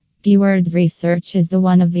Keywords research is the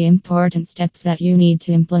one of the important steps that you need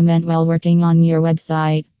to implement while working on your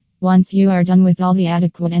website. Once you are done with all the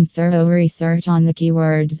adequate and thorough research on the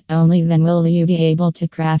keywords, only then will you be able to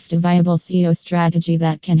craft a viable SEO strategy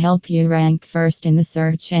that can help you rank first in the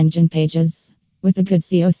search engine pages. With a good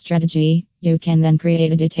SEO strategy, you can then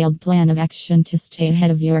create a detailed plan of action to stay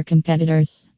ahead of your competitors.